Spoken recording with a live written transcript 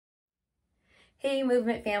Hey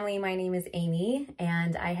Movement family, my name is Amy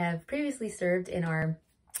and I have previously served in our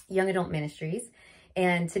young adult ministries.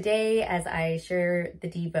 And today, as I share the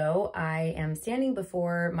Devo, I am standing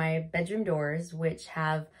before my bedroom doors, which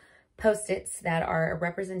have Post-its that are a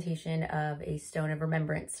representation of a stone of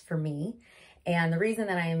remembrance for me. And the reason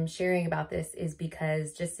that I'm sharing about this is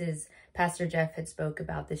because just as Pastor Jeff had spoke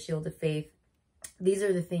about the shield of faith, these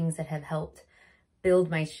are the things that have helped build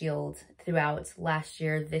my shield throughout last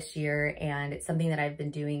year, this year, and it's something that I've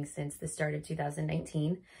been doing since the start of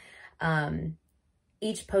 2019.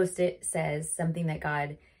 Each Post-it says something that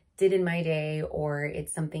God did in my day, or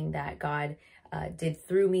it's something that God did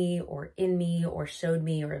through me or in me or showed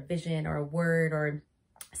me, or a vision or a word or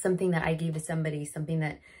something that I gave to somebody, something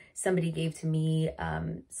that somebody gave to me,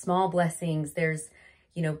 small blessings. There's,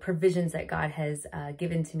 provisions that God has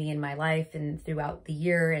given to me in my life and throughout the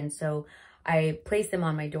year. And so I place them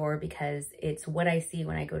on my door because it's what I see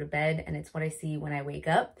when I go to bed and it's what I see when I wake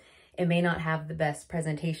up. It may not have the best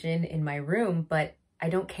presentation in my room, but I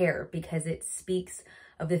don't care because it speaks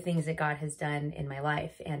of the things that God has done in my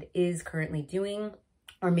life and is currently doing,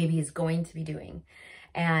 or maybe is going to be doing.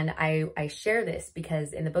 And I share this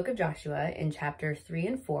because in the book of Joshua, in chapter 3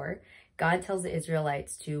 and 4, God tells the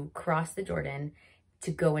Israelites to cross the Jordan to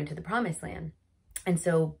go into the promised land. And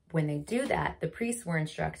so when they do that, the priests were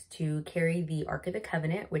instructed to carry the Ark of the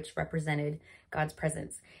Covenant, which represented God's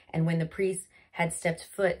presence. And when the priests had stepped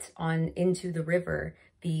foot into the river,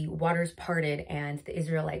 the waters parted and the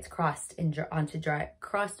Israelites crossed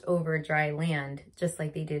over dry land, just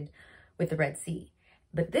like they did with the Red Sea.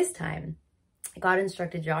 But this time, God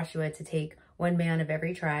instructed Joshua to take one man of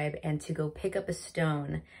every tribe and to go pick up a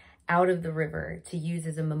stone out of the river to use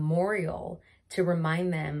as a memorial to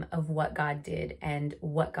remind them of what God did and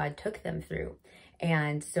what God took them through.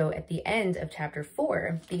 And so at the end of chapter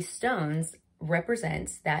 4, these stones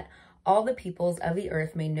represent that all the peoples of the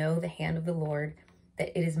earth may know the hand of the Lord,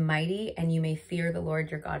 that it is mighty, and you may fear the Lord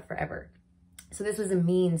your God forever. So this was a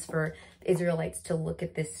means for the Israelites to look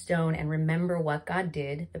at this stone and remember what God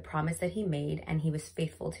did, the promise that he made, and he was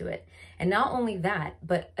faithful to it. And not only that,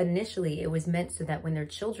 but initially it was meant so that when their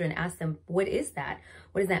children asked them, what is that?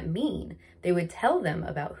 What does that mean? They would tell them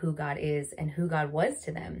about who God is and who God was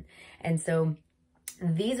to them. And so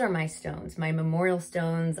these are my stones, my memorial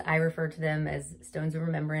stones. I refer to them as stones of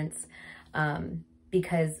remembrance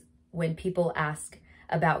because when people ask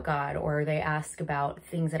about God or they ask about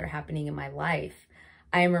things that are happening in my life,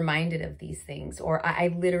 I am reminded of these things, or I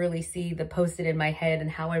literally see the Post-it in my head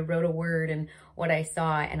and how I wrote a word and what I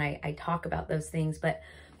saw, and I talk about those things. But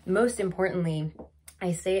most importantly,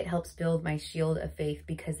 I say it helps build my shield of faith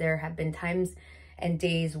because there have been times and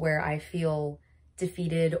days where I feel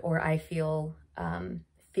defeated, or I feel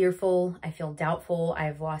fearful, I feel doubtful,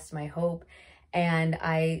 I've lost my hope. And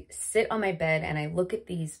I sit on my bed and I look at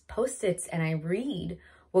these Post-its and I read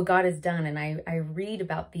what God has done. And I read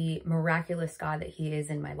about the miraculous God that he is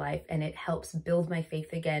in my life. And it helps build my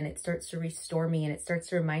faith again. It starts to restore me and it starts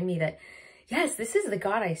to remind me that, yes, this is the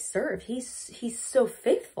God I serve. He's so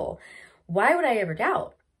faithful. Why would I ever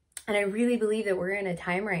doubt? And I really believe that we're in a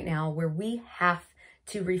time right now where we have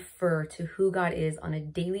to refer to who God is on a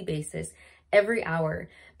daily basis, every hour,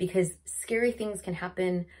 because scary things can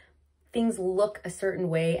happen. Things look a certain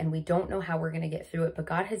way and we don't know how we're going to get through it, but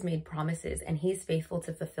God has made promises and he's faithful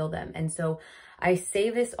to fulfill them. And so I say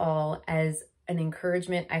this all as an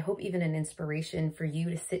encouragement, I hope even an inspiration for you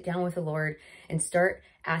to sit down with the Lord and start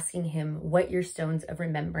asking him what your stones of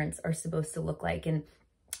remembrance are supposed to look like. And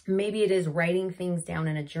maybe it is writing things down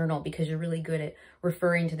in a journal because you're really good at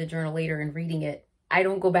referring to the journal later and reading it. I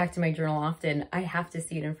don't go back to my journal often. I have to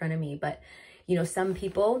see it in front of me, but some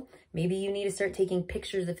people, maybe you need to start taking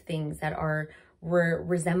pictures of things that are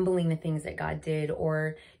resembling the things that God did,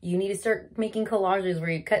 or you need to start making collages where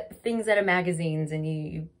you cut things out of magazines and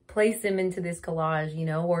you place them into this collage,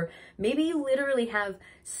 or maybe you literally have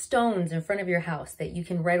stones in front of your house that you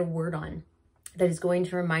can write a word on that is going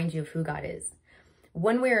to remind you of who God is.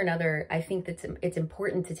 One way or another, I think that it's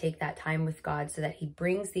important to take that time with God so that he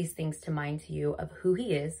brings these things to mind to you of who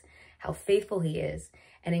he is, how faithful he is,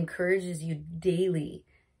 and encourages you daily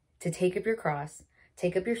to take up your cross,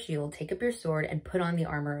 take up your shield, take up your sword, and put on the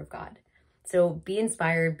armor of God. So be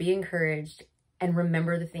inspired, be encouraged, and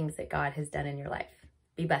remember the things that God has done in your life.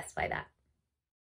 Be blessed by that.